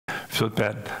talked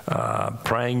about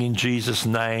praying in Jesus'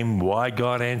 name, why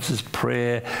God answers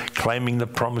prayer, claiming the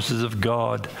promises of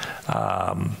God,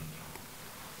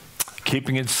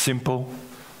 keeping it simple.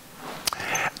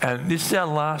 And this is our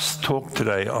last talk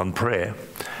today on prayer,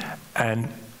 and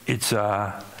it's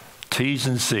T's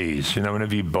and C's. You know,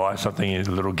 whenever you buy something, there's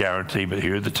a little guarantee, but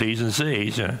here are the T's and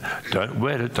C's. You know, don't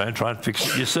wet it, don't try and fix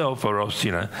it yourself, or else,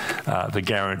 you know, the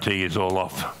guarantee is all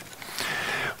off.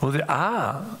 Well, there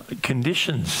are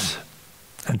conditions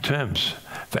and terms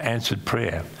for answered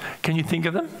prayer. Can you think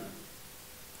of them?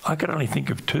 I could only think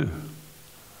of two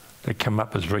that come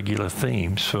up as regular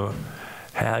themes for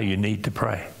how you need to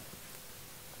pray.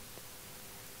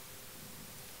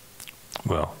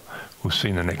 Well, we'll see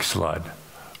in the next slide.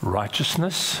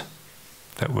 Righteousness,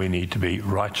 that we need to be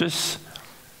righteous,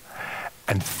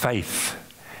 and faith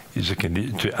is a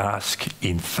condition to ask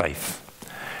in faith.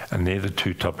 And they're the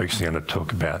two topics I'm going to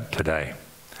talk about today.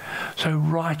 So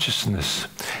righteousness.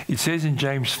 It says in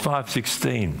James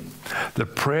 5:16, the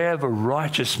prayer of a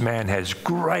righteous man has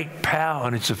great power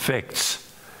in its effects.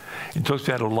 It talks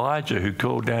about Elijah, who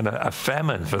called down a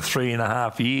famine for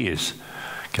 3.5 years.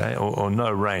 Okay, or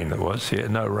no rain it was. Yeah,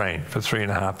 no rain for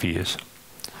 3.5 years.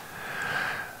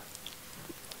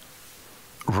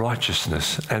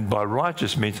 Righteousness, and by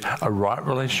righteous means a right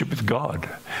relationship with God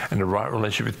and a right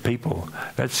relationship with people.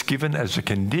 That's given as a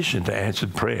condition to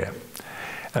answered prayer.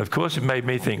 And of course it made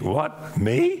me think, what?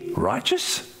 Me?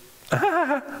 Righteous?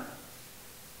 No.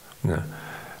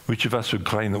 Which of us would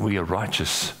claim that we are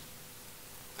righteous?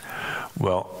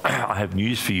 Well, I have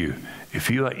news for you. If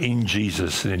you are in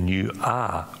Jesus, then you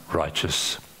are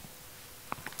righteous.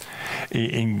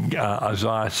 In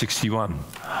Isaiah 61,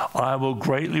 I will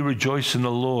greatly rejoice in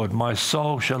the Lord. My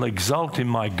soul shall exult in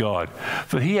my God,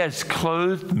 for he has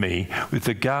clothed me with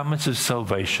the garments of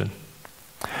salvation.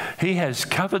 He has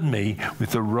covered me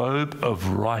with the robe of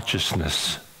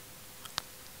righteousness.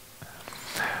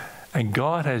 And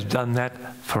God has done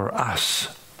that for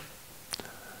us.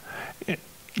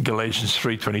 Galatians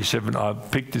 3:27, I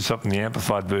picked this up in the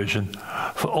Amplified Version.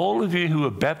 For all of you who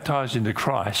are baptized into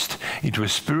Christ, into a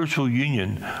spiritual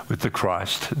union with the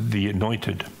Christ, the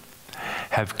anointed,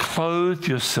 have clothed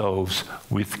yourselves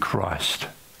with Christ.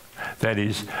 That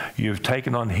is, you have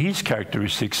taken on his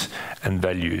characteristics and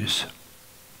values.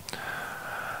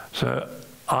 So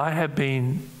I have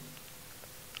been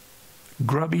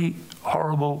grubby,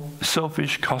 horrible,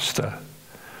 selfish Costa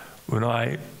when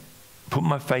I put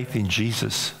my faith in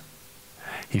Jesus.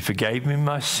 He forgave me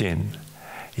my sin.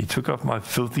 He took off my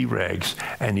filthy rags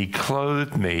and he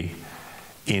clothed me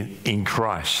in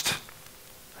Christ.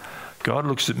 God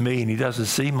looks at me and he doesn't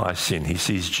see my sin. He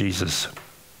sees Jesus.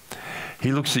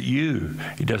 He looks at you.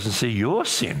 He doesn't see your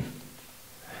sin.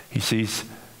 He sees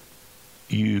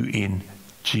you in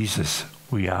Jesus.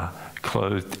 We are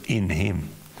clothed in him.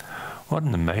 What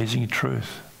an amazing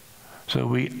truth. So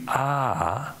we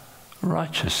are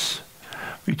righteous.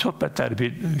 We talked about that a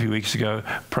few weeks ago,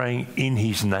 praying in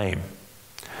his name.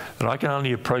 And I can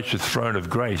only approach the throne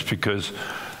of grace because,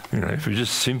 you know, if it was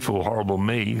just sinful, horrible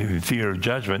me, in fear of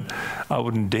judgment, I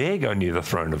wouldn't dare go near the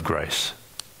throne of grace.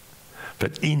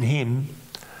 But in him,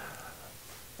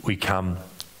 we come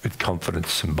with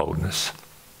confidence and boldness.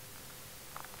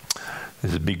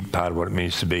 There's a big part of what it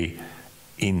means to be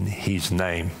in his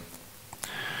name.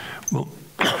 Well,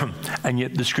 and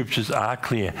yet the scriptures are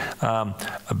clear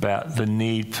about the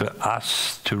need for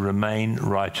us to remain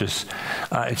righteous.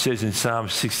 It says in Psalm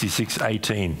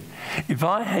 66:18, if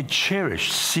I had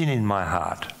cherished sin in my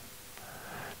heart.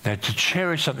 Now, to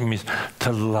cherish something means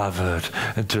to love it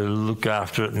and to look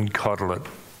after it and coddle it.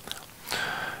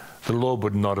 The Lord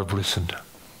would not have listened.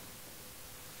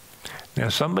 Now,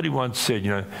 somebody once said,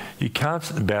 you know, you can't,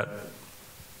 about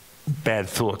bad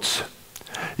thoughts,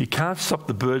 you can't stop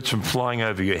the birds from flying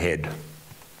over your head,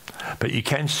 but you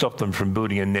can stop them from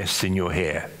building a nest in your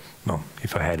hair. Well,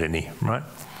 if I had any, right?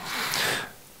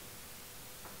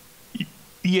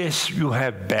 Yes, you'll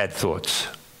have bad thoughts,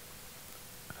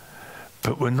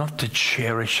 but we're not to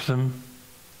cherish them,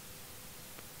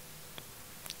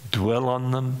 dwell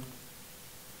on them.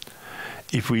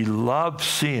 If we love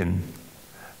sin,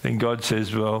 then God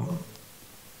says, well,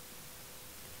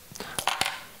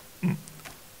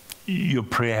 your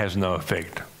prayer has no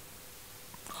effect.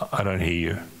 I don't hear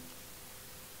you.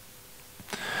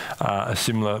 A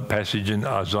similar passage in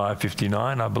Isaiah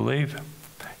 59, I believe.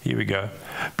 Here we go.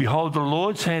 Behold, the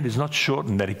Lord's hand is not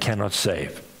shortened that he cannot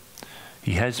save.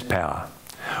 He has power.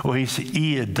 Or his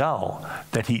ear dull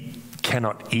that he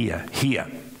cannot hear.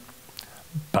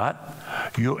 But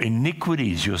your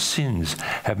iniquities, your sins,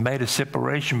 have made a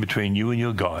separation between you and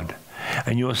your God,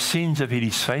 and your sins have hid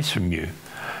his face from you,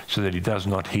 so that he does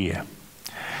not hear.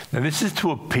 Now this is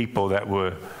to a people that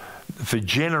were, for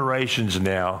generations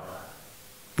now,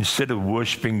 instead of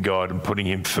worshipping God and putting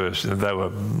him first, they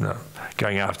were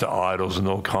going after idols and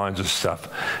all kinds of stuff,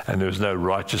 and there was no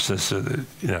righteousness.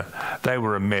 They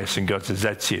were a mess, and God says,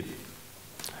 that's it.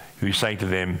 He was saying to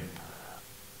them,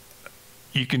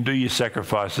 you can do your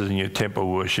sacrifices and your temple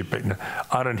worship, but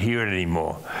I don't hear it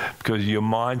anymore because your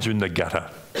minds are in the gutter.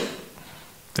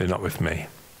 They're not with me.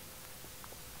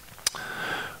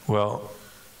 Well,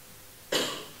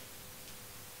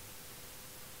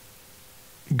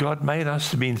 God made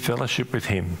us to be in fellowship with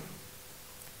him,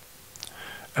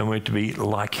 and we're to be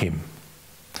like him.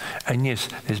 And yes,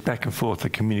 there's back and forth, the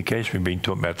communication we've been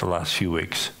talking about the last few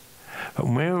weeks. But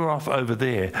when we're off over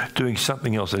there doing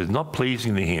something else that is not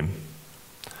pleasing to him,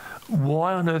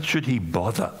 why on earth should he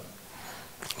bother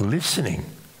listening,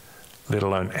 let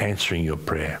alone answering your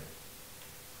prayer?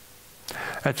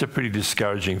 That's a pretty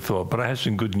discouraging thought, but I have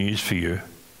some good news for you.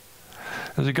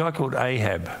 There's a guy called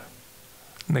Ahab.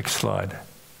 Next slide.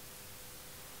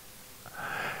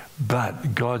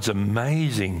 But God's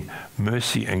amazing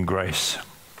mercy and grace.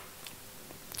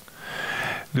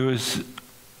 There was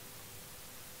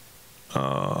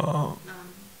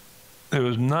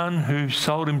none who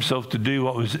sold himself to do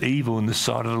what was evil in the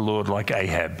sight of the Lord like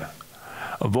Ahab.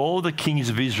 Of all the kings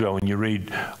of Israel, when you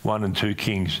read 1 and 2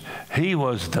 Kings, he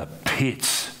was the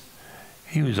pits.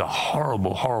 He was a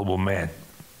horrible, horrible man,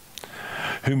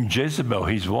 whom Jezebel,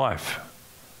 his wife,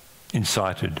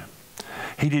 incited.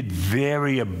 He did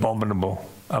very abominably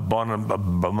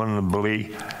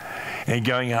in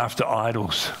going after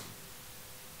idols,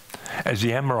 as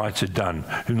the Amorites had done,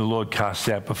 whom the Lord cast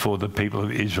out before the people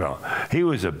of Israel. He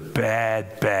was a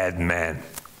bad, bad man.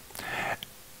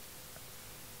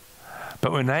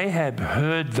 But when Ahab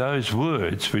heard those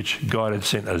words, which God had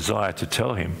sent Isaiah to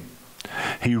tell him,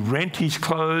 he rent his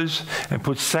clothes and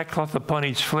put sackcloth upon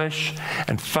his flesh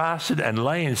and fasted and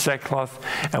lay in sackcloth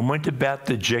and went about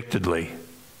dejectedly.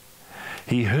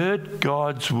 He heard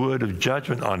God's word of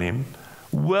judgment on him,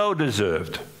 well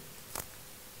deserved.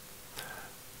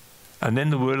 And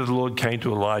then the word of the Lord came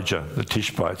to Elijah the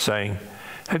Tishbite, saying,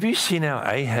 have you seen how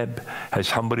Ahab has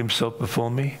humbled himself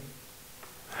before me?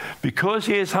 Because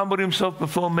he has humbled himself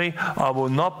before me, I will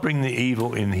not bring the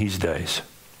evil in his days.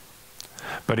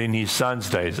 But in his son's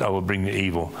days, I will bring the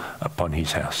evil upon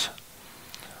his house.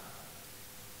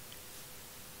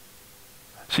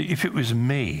 See, if it was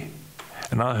me,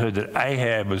 and I heard that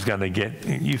Ahab was going to get,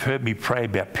 you've heard me pray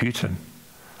about Putin.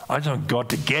 I just want God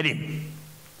to get him.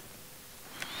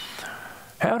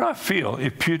 How would I feel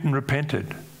if Putin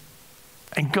repented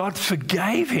and God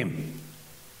forgave him?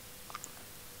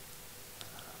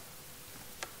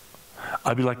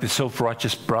 I'd be like the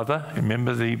self-righteous brother.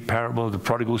 Remember the parable of the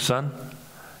prodigal son?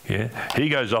 Yeah, he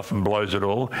goes off and blows it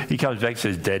all. He comes back and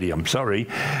says, Daddy, I'm sorry.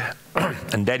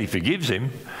 And Daddy forgives him.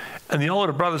 And the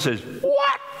older brother says,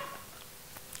 what?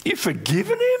 You've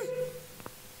forgiven him?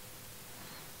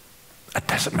 That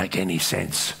doesn't make any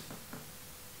sense.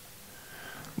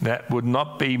 That would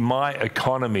not be my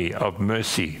economy of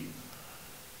mercy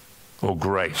or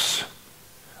grace.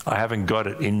 I haven't got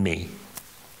it in me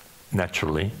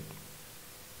naturally.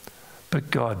 But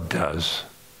God does.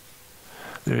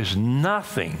 There is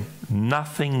nothing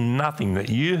that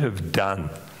you have done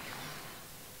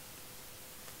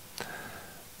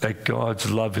that God's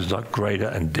love is not greater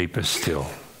and deeper still.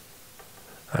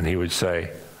 And he would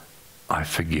say, I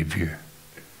forgive you.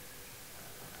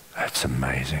 That's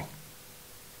amazing.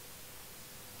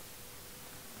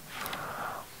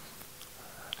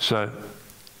 So,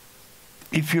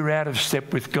 if you're out of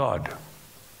step with God,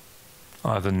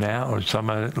 either now or at some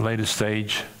later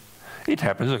stage, it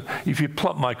happens. Look, if you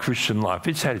plot my Christian life,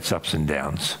 it's had its ups and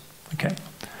downs, okay?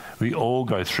 We all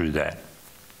go through that.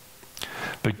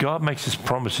 But God makes this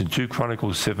promise in 2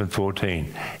 Chronicles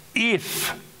 7:14.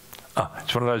 If,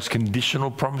 it's one of those conditional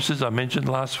promises I mentioned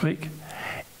last week.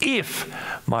 If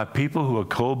my people who are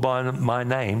called by my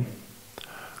name,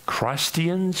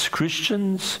 Christians,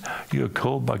 you are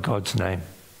called by God's name.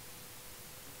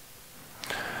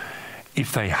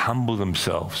 If they humble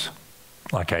themselves,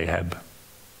 like Ahab,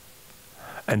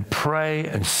 and pray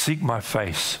and seek my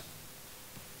face,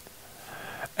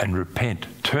 and repent,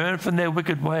 turn from their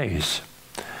wicked ways,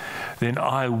 then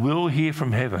I will hear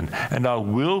from heaven, and I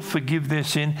will forgive their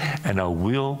sin, and I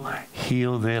will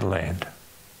heal their land.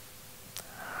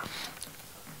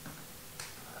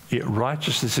 Yet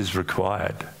righteousness is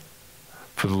required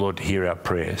for the Lord to hear our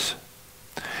prayers.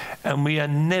 And we are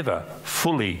never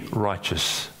fully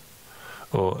righteous,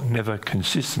 or never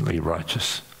consistently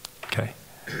righteous, okay?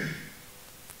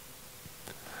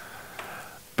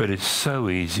 But it's so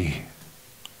easy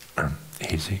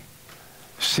Easy.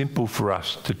 Simple for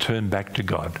us to turn back to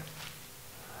God.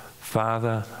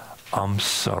 Father, I'm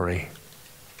sorry.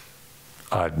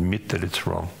 I admit that it's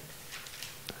wrong.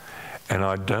 And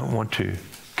I don't want to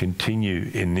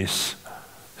continue in this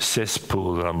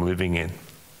cesspool that I'm living in.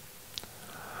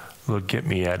 Lord, get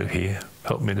me out of here.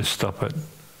 Help me to stop it,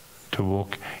 to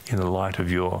walk in the light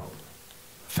of your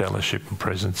fellowship and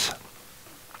presence.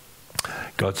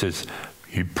 God says,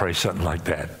 you pray something like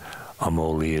that, I'm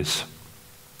all ears.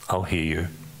 I'll hear you,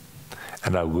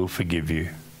 and I will forgive you,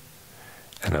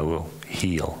 and I will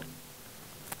heal.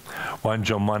 1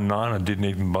 John 1:9, I didn't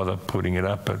even bother putting it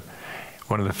up, but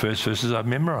one of the first verses I've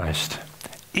memorized.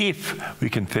 If we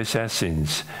confess our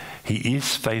sins, he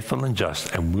is faithful and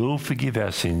just and will forgive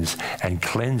our sins and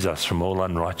cleanse us from all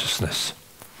unrighteousness.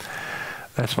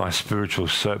 That's my spiritual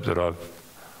soap that I've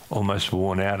almost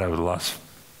worn out over the last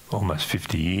almost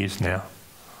 50 years now.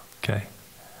 Okay?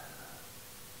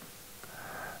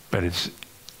 But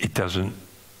it doesn't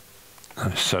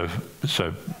so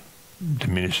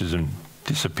diminishes and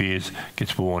disappears,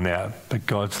 gets worn out. But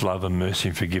God's love and mercy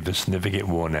and forgiveness never get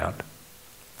worn out.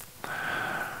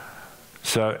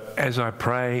 So as I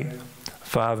pray,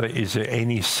 Father, is there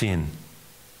any sin?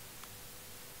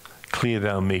 Clear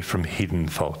thou me from hidden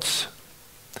faults.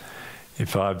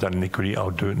 If I've done iniquity,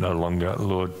 I'll do it no longer.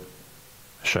 Lord,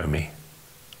 show me.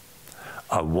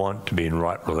 I want to be in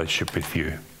right relationship with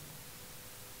you.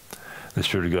 The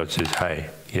Spirit of God says, hey,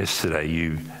 yesterday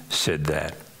you said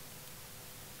that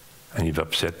and you've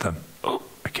upset them. Oh,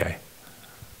 okay.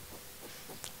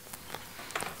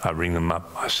 I ring them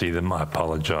up, I see them, I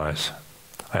apologise.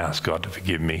 I ask God to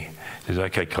forgive me. He says,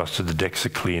 okay, Costa, the decks are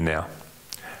clear now.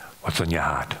 What's on your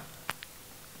heart?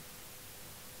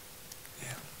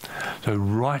 Yeah. So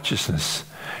righteousness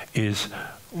is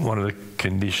one of the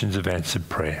conditions of answered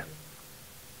prayer.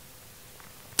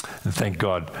 And thank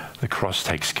God the cross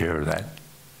takes care of that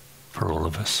for all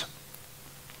of us.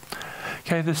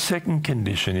 Okay, the second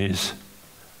condition is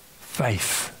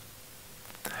faith.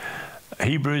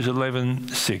 Hebrews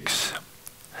 11:6.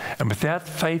 And without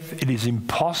faith it is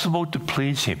impossible to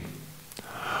please him,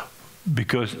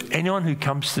 because anyone who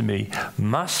comes to me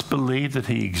must believe that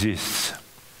he exists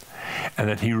and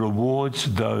that he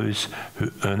rewards those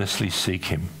who earnestly seek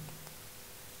him.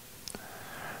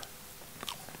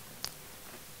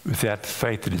 Without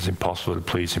faith, it is impossible to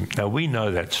please him. Now, we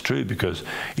know that's true because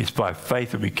it's by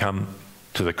faith that we come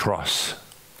to the cross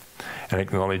and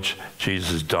acknowledge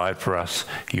Jesus has died for us.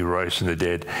 He rose from the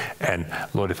dead. And,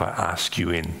 Lord, if I ask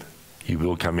you in, you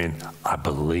will come in. I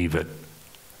believe it.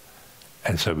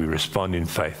 And so we respond in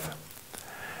faith.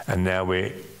 And now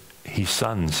we're his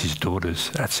sons, his daughters.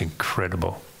 That's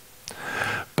incredible.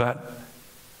 But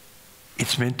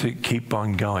it's meant to keep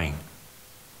on going.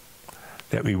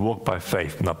 That we walk by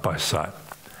faith, not by sight.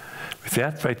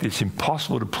 Without faith, it's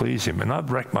impossible to please him. And I've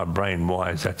racked my brain,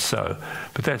 why is that so?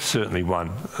 But that's certainly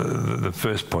one. The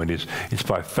first point is, it's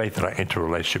by faith that I enter a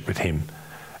relationship with him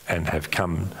and have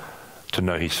come to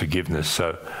know his forgiveness.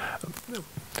 So,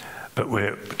 but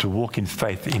we're to walk in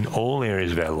faith in all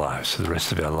areas of our lives, for the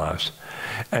rest of our lives.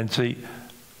 And see,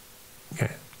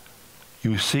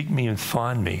 you seek me and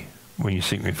find me when you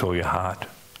seek me with all your heart.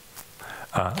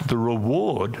 The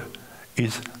reward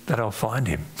is that I'll find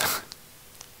him.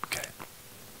 Okay.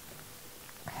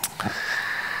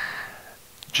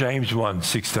 James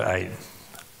 1:6-8.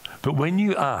 But when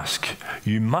you ask,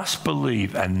 you must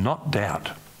believe and not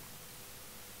doubt.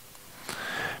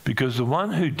 Because the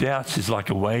one who doubts is like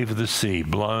a wave of the sea,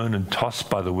 blown and tossed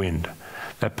by the wind.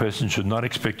 That person should not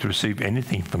expect to receive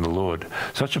anything from the Lord.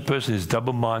 Such a person is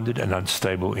double-minded and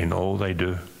unstable in all they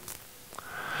do.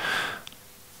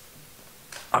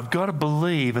 I've got to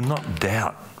believe and not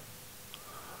doubt.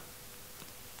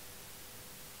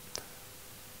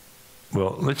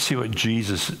 Well, let's see what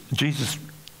Jesus,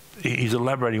 he's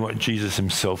elaborating what Jesus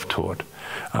himself taught.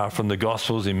 From the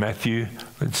Gospels in Matthew,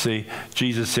 let's see,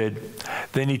 Jesus said,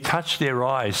 then he touched their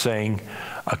eyes, saying,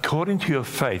 according to your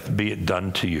faith be it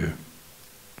done to you.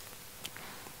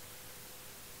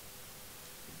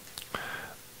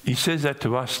 He says that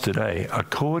to us today,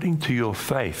 according to your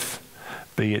faith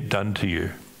be it done to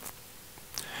you.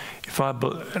 If I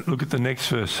look at the next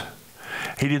verse,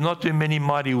 he did not do many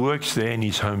mighty works there in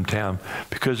his hometown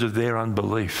because of their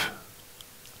unbelief.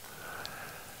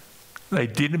 They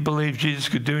didn't believe Jesus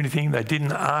could do anything. They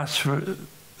didn't ask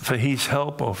for his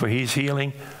help or for his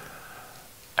healing,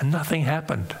 and nothing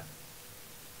happened.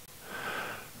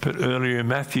 But earlier in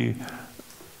Matthew,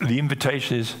 the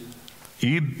invitation is,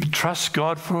 you trust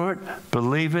God for it,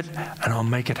 believe it, and I'll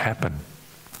make it happen.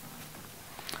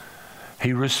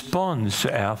 He responds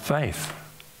to our faith.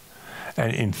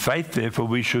 And in faith, therefore,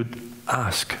 we should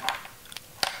ask.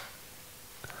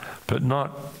 But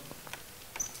not,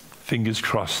 fingers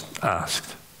crossed,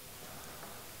 asked.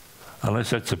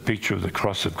 Unless that's a picture of the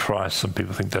cross of Christ. Some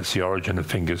people think that's the origin of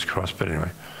fingers crossed. But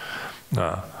anyway,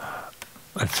 no.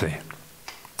 Let's see.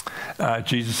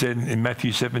 Jesus said in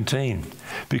Matthew 17,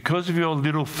 because of your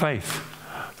little faith,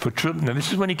 now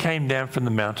this is when he came down from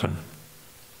the mountain,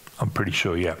 I'm pretty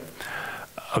sure, yeah,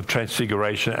 of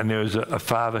transfiguration, and there was a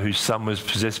father whose son was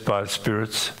possessed by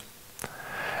spirits,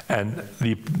 and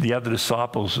the other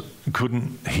disciples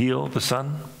couldn't heal the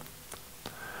son.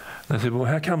 They said, well,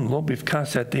 how come, Lord, we've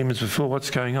cast out demons before, what's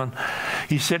going on?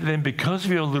 He said to them, because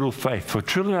of your little faith, for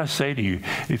truly I say to you,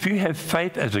 if you have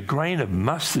faith as a grain of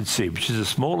mustard seed, which is the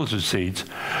smallest of seeds,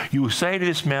 you will say to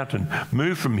this mountain,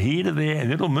 move from here to there,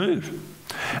 and it'll move.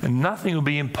 And nothing will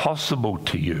be impossible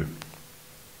to you.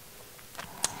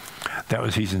 That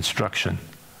was his instruction.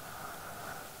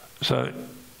 So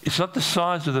it's not the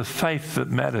size of the faith that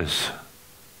matters.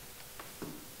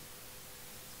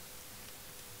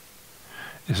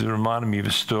 This reminded me of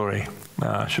a story.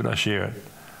 Should I share it?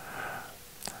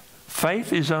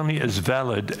 Faith is only as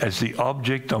valid as the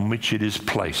object on which it is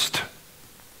placed.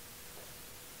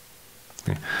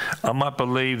 I might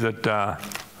believe that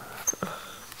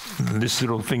this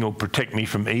little thing will protect me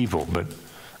from evil, but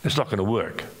it's not going to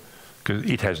work because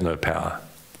it has no power.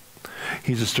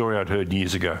 Here's a story I'd heard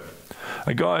years ago.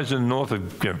 A guy's in the north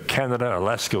of Canada,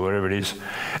 Alaska, wherever it is,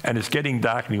 and it's getting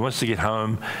dark and he wants to get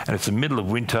home, and it's the middle of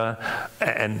winter,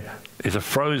 and there's a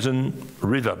frozen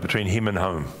river between him and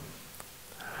home.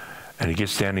 And he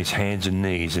gets down on his hands and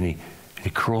knees and he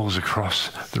crawls across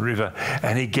the river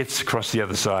and he gets across the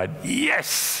other side.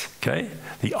 Yes! Okay?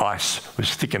 The ice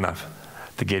was thick enough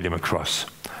to get him across.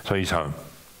 So he's home.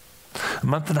 A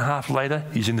month and a half later,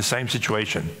 he's in the same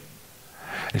situation.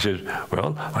 He says,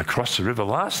 well, I crossed the river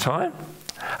last time.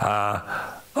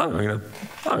 I'm going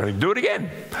to do it again.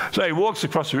 So he walks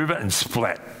across the river and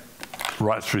splat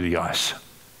right through the ice.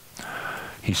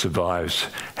 He survives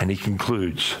and he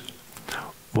concludes,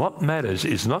 what matters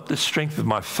is not the strength of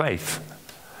my faith,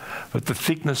 but the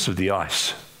thickness of the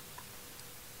ice.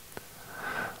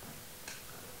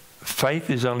 Faith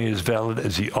is only as valid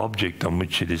as the object on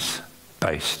which it is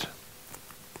based.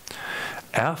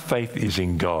 Our faith is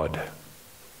in God,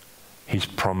 his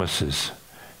promises,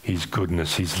 his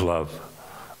goodness, his love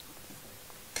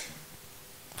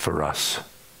for us.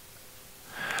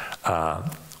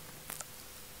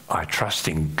 I trust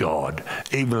in God.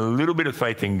 Even a little bit of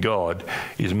faith in God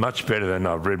is much better than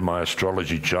I've read my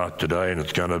astrology chart today and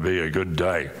it's going to be a good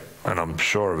day, and I'm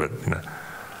sure of it. You know.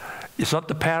 It's not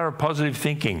the power of positive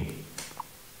thinking.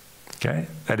 Okay?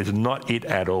 That is not it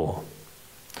at all.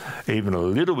 Even a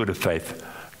little bit of faith,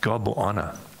 God will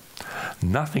honour.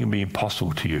 Nothing will be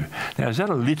impossible to you. Now, is that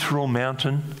a literal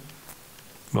mountain?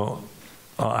 Well,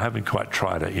 I haven't quite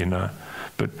tried it, you know.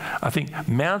 But I think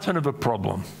mountain of a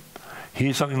problem.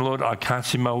 Here's something, Lord, I can't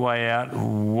see my way out.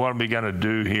 What are we going to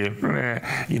do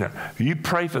here? You know, you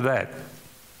pray for that,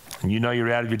 and you know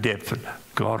you're out of your depth,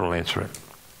 God will answer it.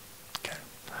 Okay.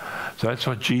 So that's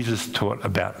what Jesus taught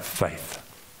about faith.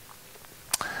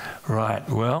 Right,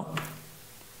 well,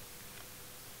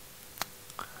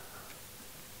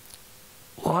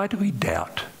 why do we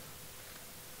doubt?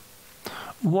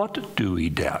 What do we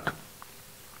doubt?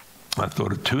 I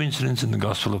thought of two incidents in the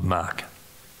Gospel of Mark.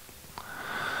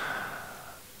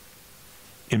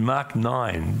 In Mark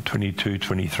 9, 22,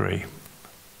 23,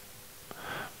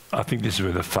 I think this is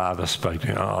where the Father spoke to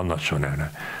me. Oh, I'm not sure, no.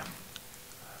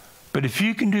 But if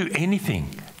you can do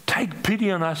anything, take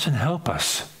pity on us and help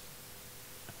us,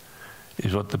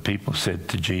 is what the people said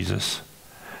to Jesus.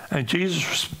 And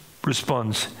Jesus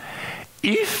responds,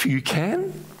 if you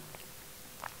can,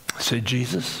 said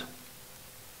Jesus.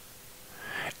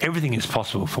 Everything is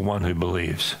possible for one who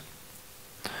believes.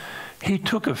 He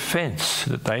took offense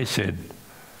that they said,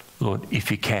 Lord, if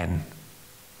you can.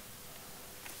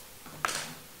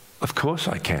 Of course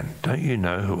I can. Don't you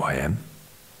know who I am?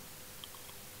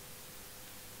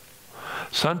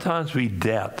 Sometimes we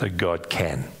doubt that God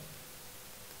can.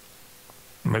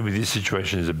 Maybe this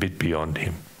situation is a bit beyond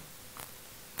him.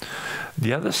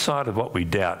 The other side of what we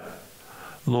doubt,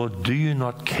 Lord, do you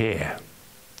not care?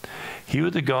 Here were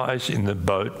the guys in the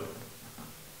boat,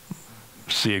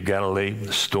 Sea of Galilee,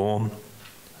 the storm.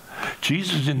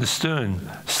 Jesus was in the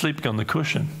stern, sleeping on the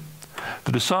cushion.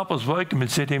 The disciples woke him and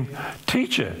said to him,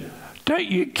 Teacher, don't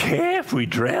you care if we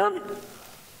drown?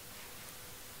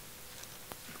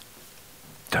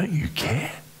 Don't you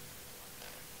care?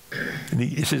 And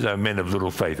he says, oh, men of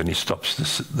little faith, and he stops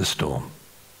the storm.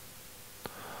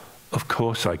 Of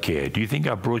course I care. Do you think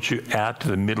I brought you out to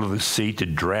the middle of the sea to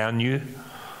drown you?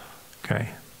 Okay.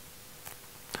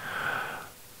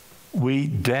 We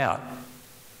doubt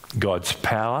God's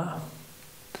power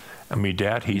and we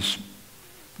doubt his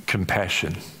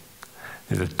compassion.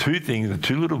 They're the two things, the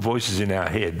two little voices in our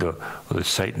head, or that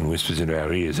Satan whispers into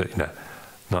our ears, that,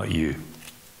 not you.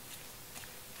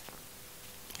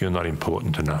 You're not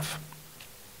important enough.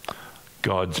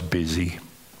 God's busy.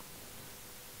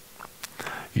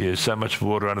 There's so much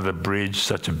water under the bridge,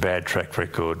 such a bad track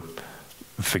record.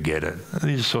 Forget it.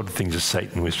 These are sort of things that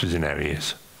Satan whispers in our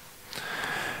ears.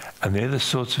 And they're the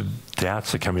sorts of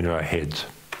doubts that come into our heads.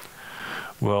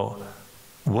 Well,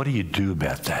 what do you do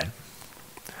about that?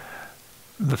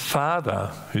 The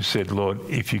father who said, Lord,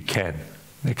 if you can.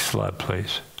 Next slide,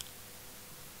 please.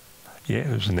 Yeah,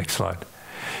 it was the next slide.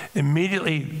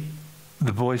 Immediately,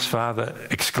 the boy's father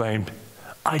exclaimed,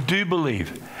 I do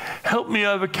believe. Help me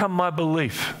overcome my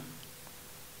belief.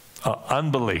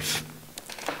 Unbelief.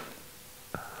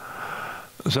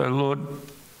 So, Lord,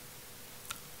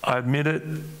 I admit it.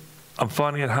 I'm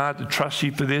finding it hard to trust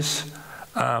you for this.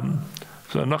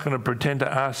 So I'm not going to pretend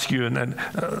to ask you.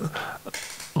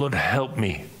 Lord, help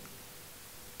me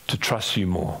to trust you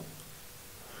more.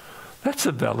 That's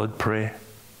a valid prayer.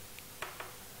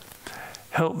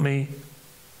 Help me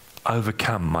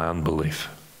overcome my unbelief.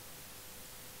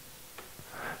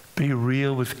 Be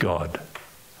real with God.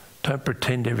 Don't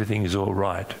pretend everything is all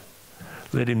right.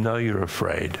 Let him know you're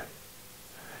afraid.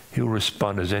 He'll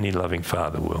respond as any loving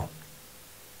father will.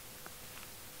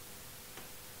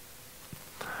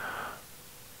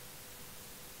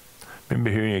 I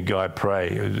remember hearing a guy pray.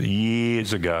 It was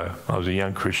years ago. I was a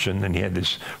young Christian and he had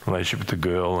this relationship with a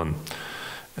girl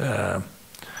and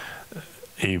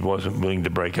he wasn't willing to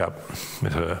break up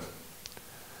with her.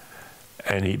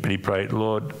 But he prayed,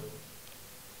 Lord,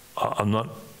 I'm not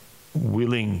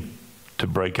willing to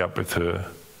break up with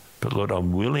her, but Lord,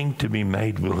 I'm willing to be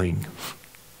made willing.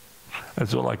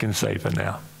 That's all I can say for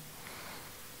now.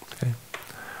 Okay?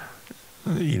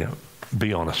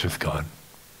 Be honest with God.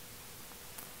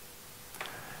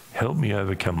 Help me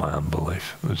overcome my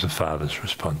unbelief, was the father's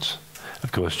response.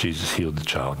 Of course, Jesus healed the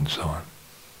child and so on.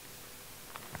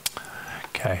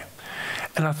 Okay.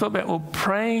 And I thought about,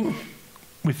 praying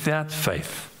without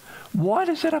faith, why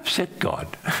does that upset God?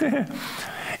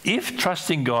 If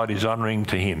trusting God is honouring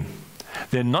to him,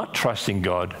 then not trusting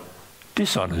God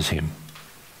dishonours him.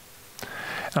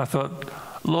 And I thought,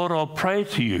 Lord, I'll pray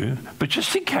to you, but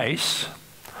just in case,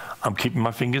 I'm keeping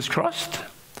my fingers crossed.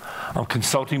 I'm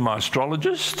consulting my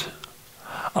astrologist.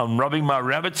 I'm rubbing my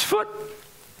rabbit's foot.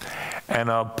 And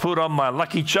I'll put on my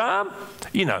lucky charm.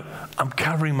 I'm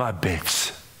covering my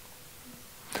bets.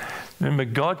 Remember,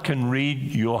 God can read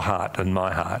your heart and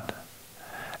my heart.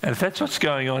 And if that's what's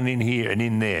going on in here and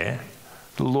in there,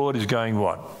 the Lord is going,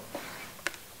 what?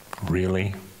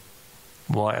 Really?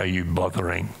 Why are you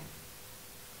bothering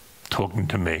talking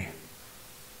to me?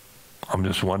 I'm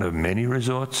just one of many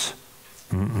resorts.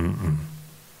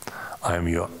 I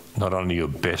am not only your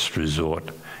best resort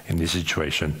in this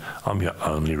situation, I'm your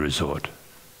only resort.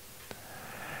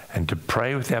 And to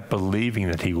pray without believing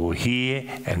that he will hear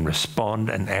and respond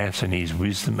and answer in his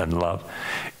wisdom and love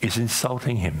is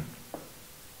insulting him.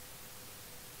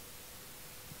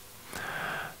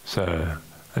 So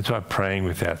that's why praying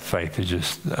without faith is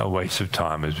just a waste of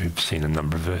time, as we've seen a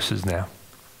number of verses now.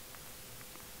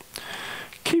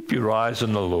 Keep your eyes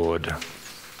on the Lord.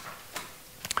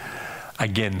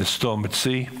 Again, the storm at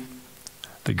sea.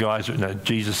 The guys,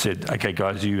 Jesus said, okay,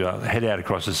 guys, you head out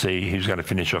across the sea. He was going to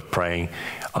finish off praying.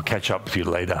 I'll catch up with you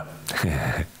later.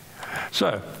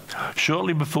 So,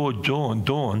 shortly before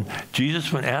dawn,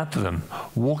 Jesus went out to them,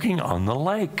 walking on the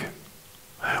lake.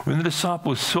 When the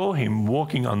disciples saw him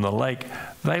walking on the lake,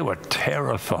 they were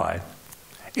terrified.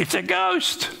 It's a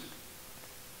ghost,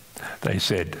 they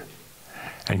said,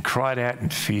 and cried out in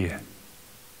fear.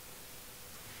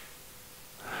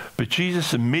 But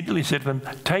Jesus immediately said to them,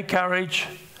 take courage,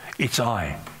 it's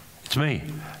I, it's me,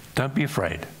 don't be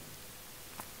afraid.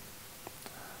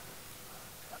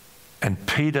 And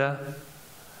Peter,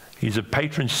 he's a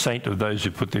patron saint of those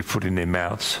who put their foot in their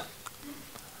mouths.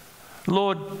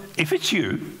 Lord, if it's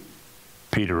you,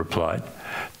 Peter replied,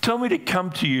 tell me to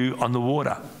come to you on the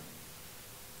water.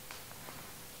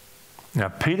 Now,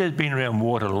 Peter's been around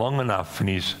water long enough in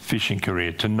his fishing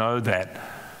career to know that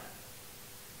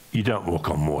you don't walk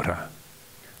on water.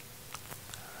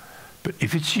 But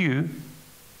if it's you,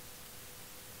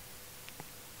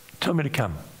 tell me to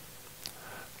come.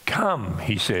 Come,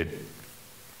 he said.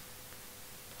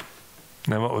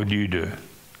 Now, what would you do?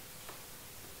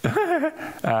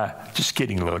 Just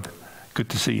kidding, Lord. Good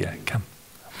to see you. Come.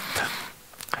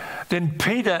 Then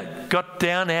Peter got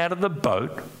down out of the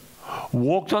boat,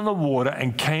 walked on the water,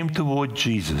 and came toward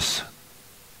Jesus.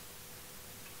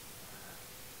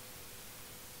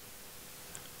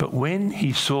 But when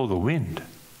he saw the wind,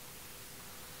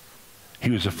 he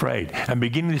was afraid, and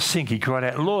beginning to sink, he cried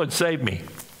out, "Lord, save me."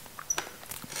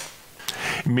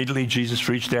 Immediately Jesus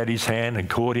reached out his hand and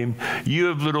caught him. "You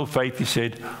of little faith," he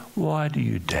said, "why do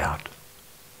you doubt?"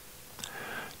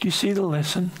 Do you see the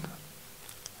lesson?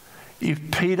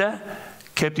 If Peter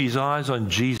kept his eyes on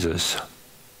Jesus,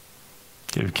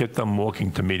 he'd have kept on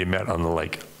walking to meet him out on the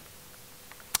lake.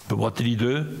 But what did he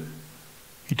do?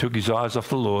 He took his eyes off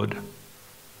the Lord.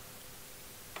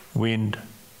 Wind,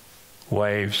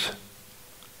 waves.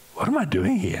 What am I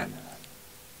doing here?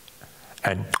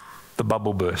 And the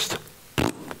bubble burst.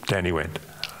 Down he went.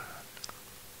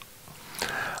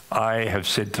 I have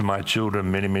said to my children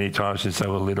many, many times since they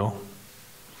were little,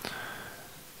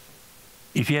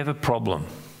 if you have a problem,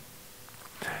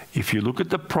 if you look at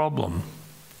the problem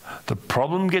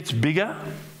gets bigger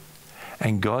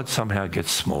and God somehow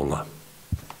gets smaller.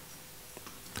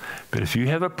 But if you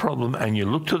have a problem and you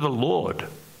look to the Lord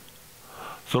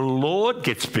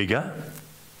gets bigger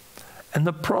and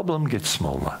the problem gets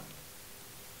smaller.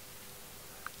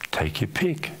 Take your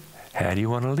pick. How do you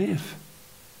want to live?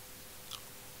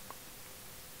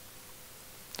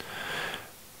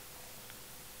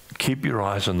 Keep your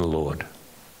eyes on the Lord.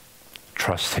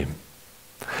 Trust him.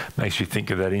 Makes you think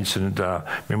of that incident.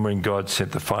 Remember when God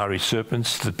sent the fiery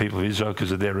serpents to the people of Israel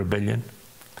because of their rebellion?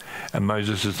 And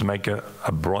Moses was to make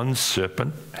a bronze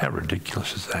serpent. How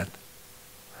ridiculous is that?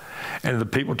 And the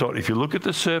people thought, if you look at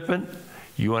the serpent,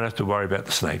 you won't have to worry about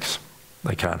the snakes.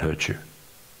 They can't hurt you.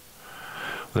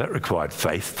 Well, that required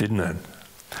faith, didn't it?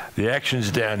 The action's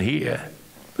down here.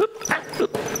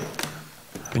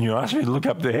 And you asked me to look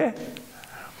up there?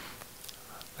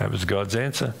 That was God's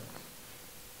answer.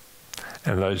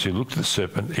 And those who looked at the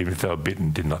serpent, even if they were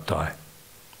bitten, did not die.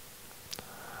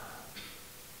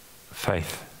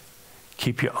 Faith.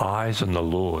 Keep your eyes on the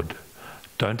Lord.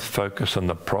 Don't focus on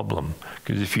the problem.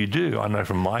 Because if you do, I know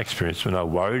from my experience, when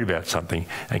I'm worried about something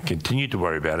and continue to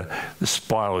worry about it, the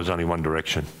spiral is only one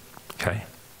direction. Okay?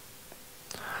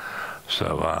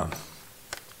 So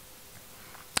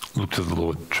look to the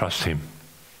Lord, trust him,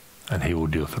 and he will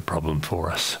deal with the problem for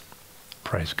us.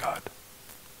 Praise God.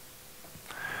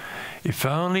 If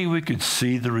only we could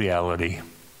see the reality.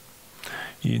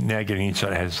 You're now getting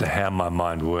insight as to how my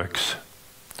mind works.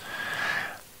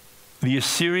 The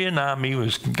Assyrian army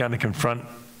was going to confront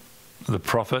the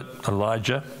prophet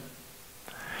Elijah,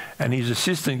 and his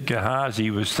assistant Gehazi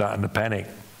was starting to panic.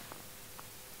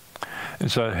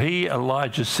 And so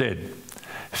Elijah said,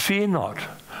 "Fear not,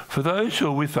 for those who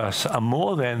are with us are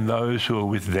more than those who are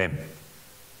with them."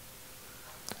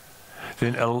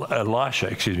 Then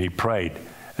Elisha prayed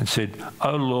and said,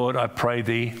 "O Lord, I pray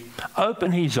thee,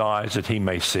 open his eyes that he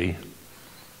may see."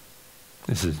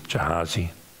 This is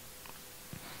Gehazi.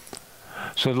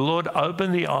 So the Lord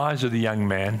opened the eyes of the young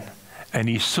man, and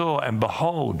he saw, and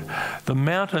behold, the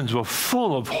mountains were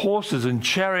full of horses and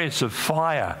chariots of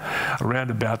fire round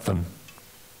about them,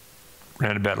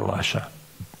 round about Elisha.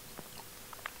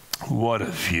 What a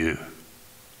view.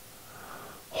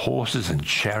 Horses and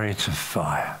chariots of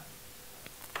fire.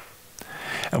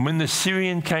 And when the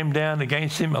Syrian came down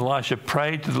against him, Elisha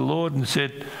prayed to the Lord and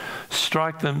said,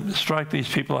 strike these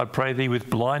people, I pray thee, with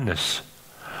blindness.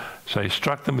 So he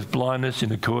struck them with blindness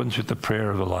in accordance with the prayer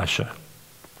of Elisha.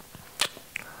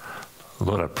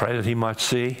 Lord, I pray that he might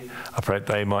see. I pray that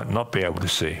they might not be able to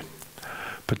see.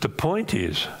 But the point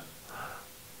is,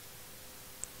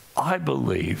 I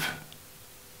believe,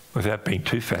 without being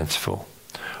too fanciful,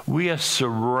 we are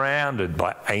surrounded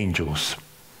by angels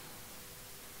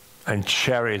and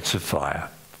chariots of fire.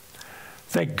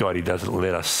 Thank God he doesn't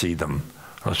let us see them,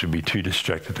 or else we'd be too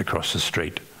distracted to cross the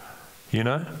street. You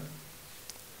know?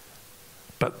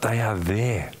 But they are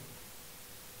there.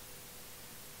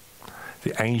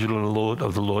 The angel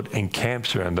of the Lord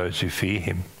encamps around those who fear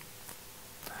him.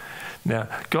 Now,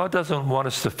 God doesn't want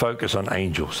us to focus on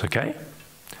angels, okay?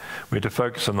 We're to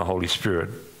focus on the Holy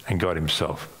Spirit and God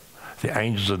himself. The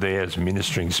angels are there as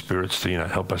ministering spirits to,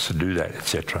 help us to do that,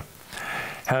 etc.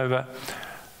 However,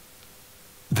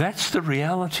 that's the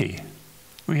reality.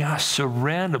 We are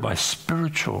surrounded by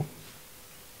spiritual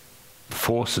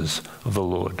forces of the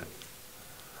Lord.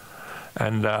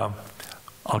 And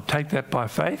I'll take that by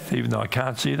faith, even though I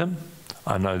can't see them.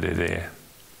 I know they're there.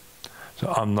 So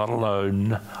I'm not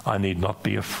alone. I need not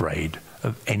be afraid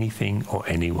of anything or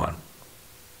anyone.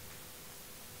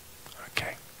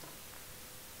 Okay.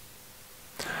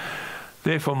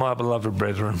 Therefore, my beloved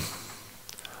brethren,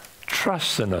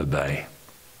 trust and obey.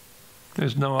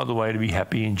 There's no other way to be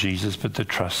happy in Jesus but to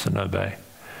trust and obey.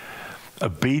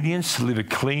 Obedience, to live a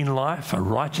clean life, a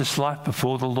righteous life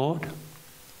before the Lord.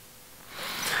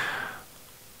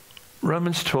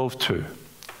 Romans 12:2.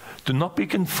 Do not be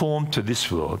conformed to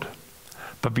this world,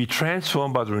 but be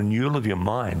transformed by the renewal of your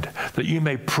mind, that you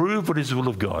may prove what is the will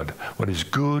of God, what is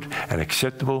good and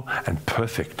acceptable and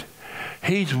perfect.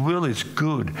 His will is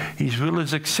good. His will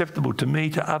is acceptable to me,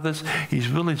 to others. His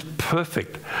will is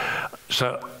perfect.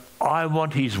 So I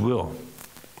want His will.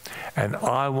 And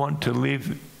I want to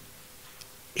live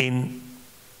in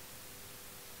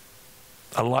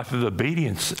a life of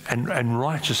obedience and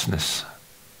righteousness.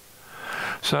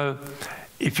 So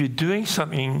if you're doing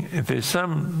something, if there's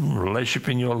some relationship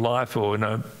in your life or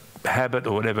habit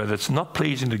or whatever that's not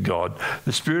pleasing to God,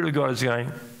 the Spirit of God is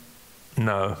going,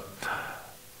 no,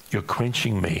 you're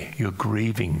quenching me, you're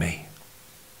grieving me.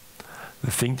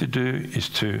 The thing to do is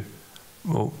to,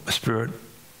 well, Spirit,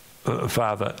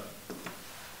 Father,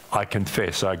 I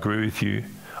confess, I agree with you.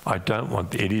 I don't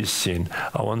want, it is sin.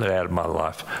 I want it out of my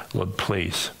life. Lord,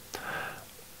 please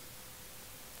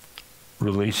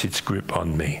release its grip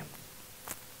on me.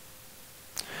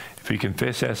 If we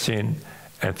confess our sin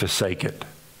and forsake it,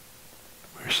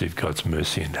 we receive God's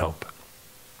mercy and help.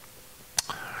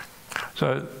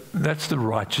 So that's the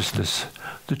righteousness.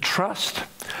 The trust.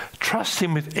 Trust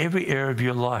Him with every area of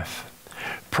your life.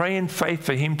 Pray in faith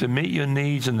for Him to meet your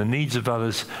needs and the needs of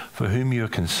others for whom you are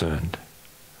concerned.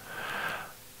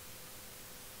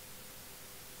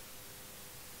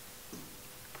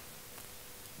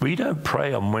 We don't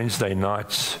pray on Wednesday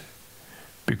nights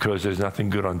because there's nothing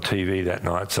good on TV that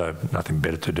night, so nothing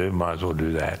better to do, might as well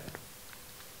do that.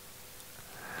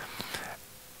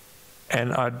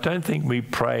 And I don't think we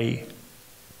pray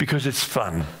because it's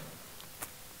fun.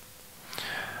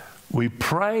 We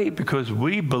pray because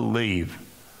we believe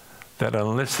that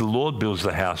unless the Lord builds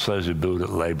the house, those who build it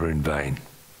labour in vain.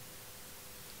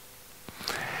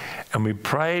 And we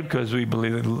pray because we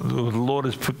believe that the Lord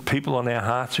has put people on our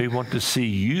hearts who want to see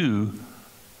you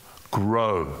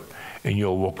grow in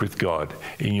your walk with God,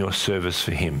 in your service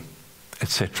for Him,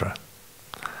 etc.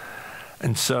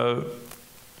 And so,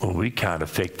 well, we can't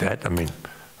affect that. I mean,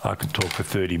 I can talk for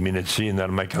 30 minutes here and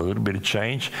that'll make a little bit of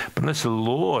change. But unless the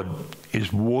Lord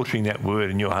is watering that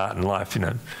word in your heart and life,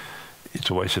 it's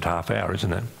a wasted half hour,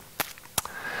 isn't it?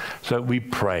 So we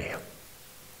pray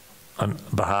on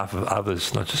behalf of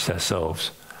others, not just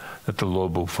ourselves, that the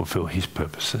Lord will fulfill His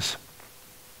purposes.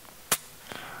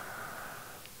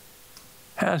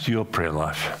 How's your prayer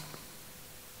life?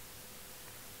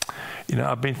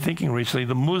 I've been thinking recently,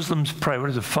 the Muslims pray,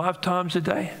 5 times a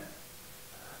day?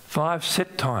 5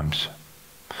 set times.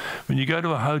 When you go to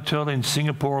a hotel in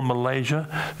Singapore or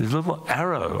Malaysia, there's a little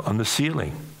arrow on the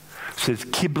ceiling. It says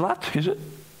Qiblat, is it?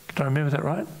 Did I remember that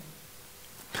right?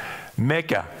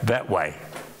 Mecca, that way.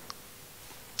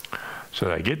 So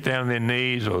they get down on their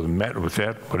knees or the mat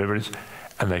without, whatever it is,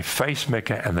 and they face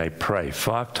Mecca and they pray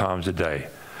 5 times a day.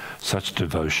 Such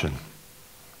devotion.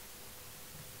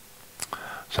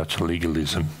 Such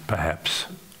legalism, perhaps.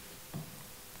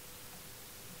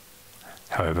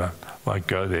 However, won't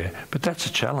go there. But that's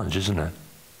a challenge, isn't it?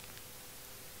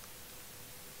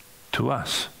 To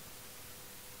us.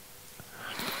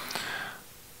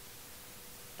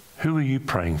 Who are you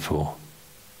praying for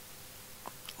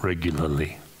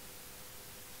regularly?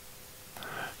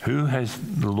 Who has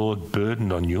the Lord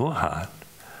burdened on your heart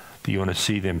that you want to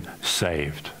see them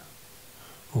saved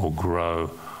or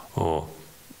grow or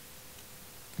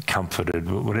comforted,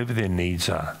 whatever their needs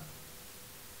are?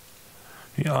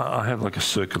 I have like a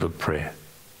circle of prayer.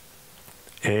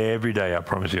 Every day, I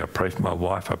promise you, I pray for my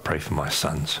wife, I pray for my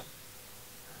sons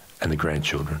and the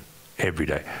grandchildren. Every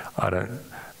day. I don't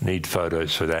need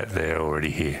photos for that. They're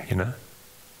already here,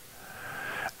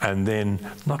 And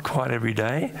then, not quite every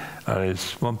day,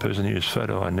 there's one person whose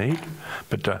photo I need,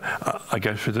 but I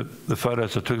go through the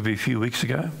photos I took of you a few weeks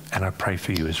ago, and I pray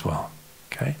for you as well,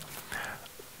 okay?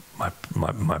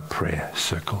 My prayer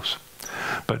circles.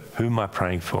 But who am I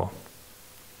praying for?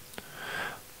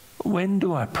 When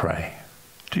do I pray?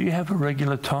 Do you have a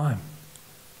regular time?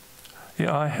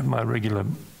 Yeah, I have my regular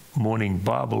morning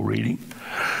Bible reading,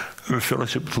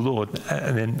 fellowship with the Lord,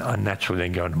 and then I naturally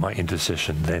then go into my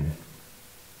intercession then.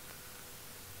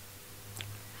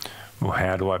 Well,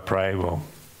 how do I pray? Well,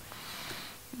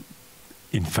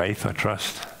 in faith, I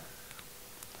trust.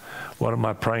 What am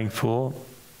I praying for?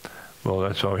 Well,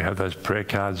 that's why we have those prayer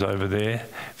cards over there,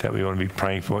 that we want to be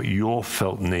praying for your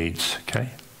felt needs, okay?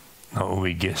 Not what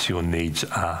we guess your needs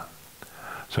are.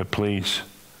 So please,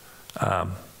 at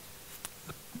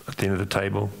the end of the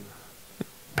table,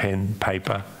 pen,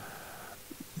 paper,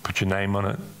 put your name on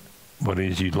it, what it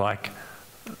is you'd like.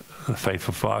 the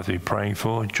Faithful Five to be praying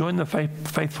for, join the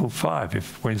Faithful Five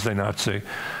if Wednesday nights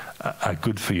are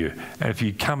good for you. And if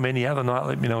you come any other night,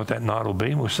 let me know what that night will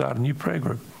be, and we'll start a new prayer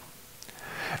group.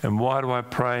 And why do I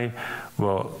pray?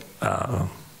 Well,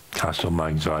 cast all my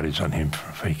anxieties on him,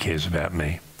 for he cares about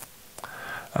me.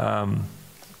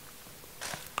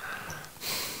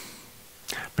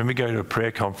 When we go to a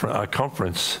prayer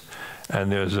conference,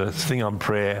 and there was a thing on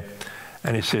prayer,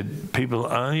 and he said, people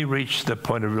only reach the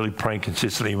point of really praying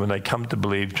consistently when they come to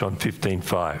believe John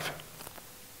 15:5.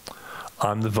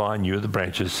 I'm the vine, you're the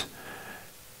branches.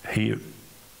 He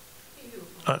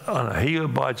who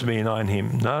abides me and I in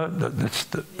him. No,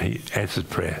 he answered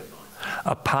prayer.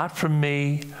 Apart from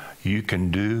me, you can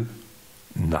do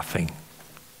nothing.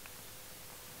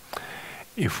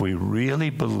 If we really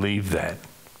believe that,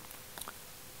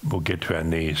 we'll get to our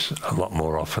knees a lot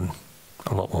more often,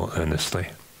 a lot more earnestly.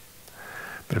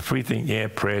 But if we think, yeah,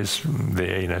 prayer's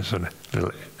there, sort of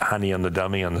little honey on the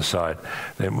dummy on the side,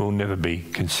 then we'll never be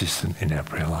consistent in our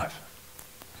prayer life.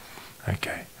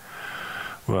 Okay.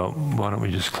 Well, why don't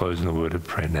we just close in the word of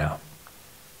prayer now?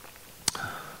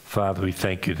 Father, we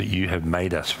thank you that you have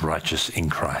made us righteous in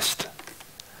Christ.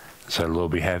 So,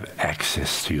 Lord, we have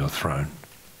access to your throne.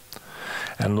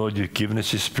 And Lord, you've given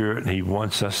us your Spirit, and he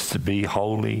wants us to be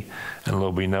holy. And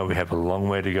Lord, we know we have a long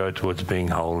way to go towards being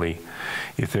holy.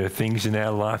 If there are things in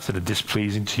our life that are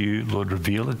displeasing to you, Lord,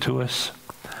 reveal it to us.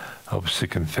 Help us to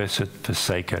confess it,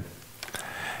 forsake it.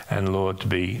 And Lord,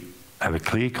 to have a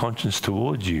clear conscience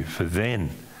towards you, for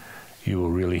then you will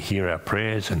really hear our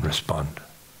prayers and respond.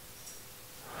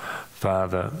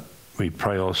 Father, we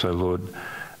pray also, Lord,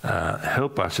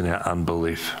 help us in our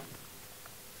unbelief.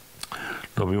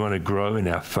 Lord, we want to grow in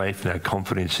our faith and our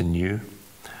confidence in you.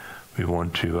 We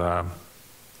want to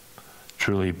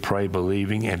truly pray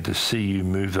believing and to see you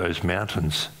move those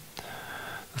mountains,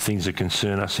 the things that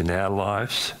concern us in our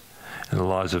lives and the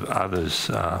lives of others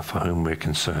for whom we're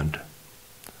concerned.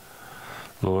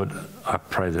 Lord, I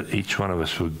pray that each one of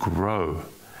us will grow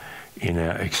in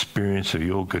our experience of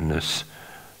your goodness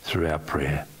through our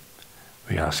prayer.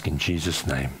 We ask in Jesus'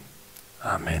 name.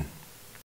 Amen.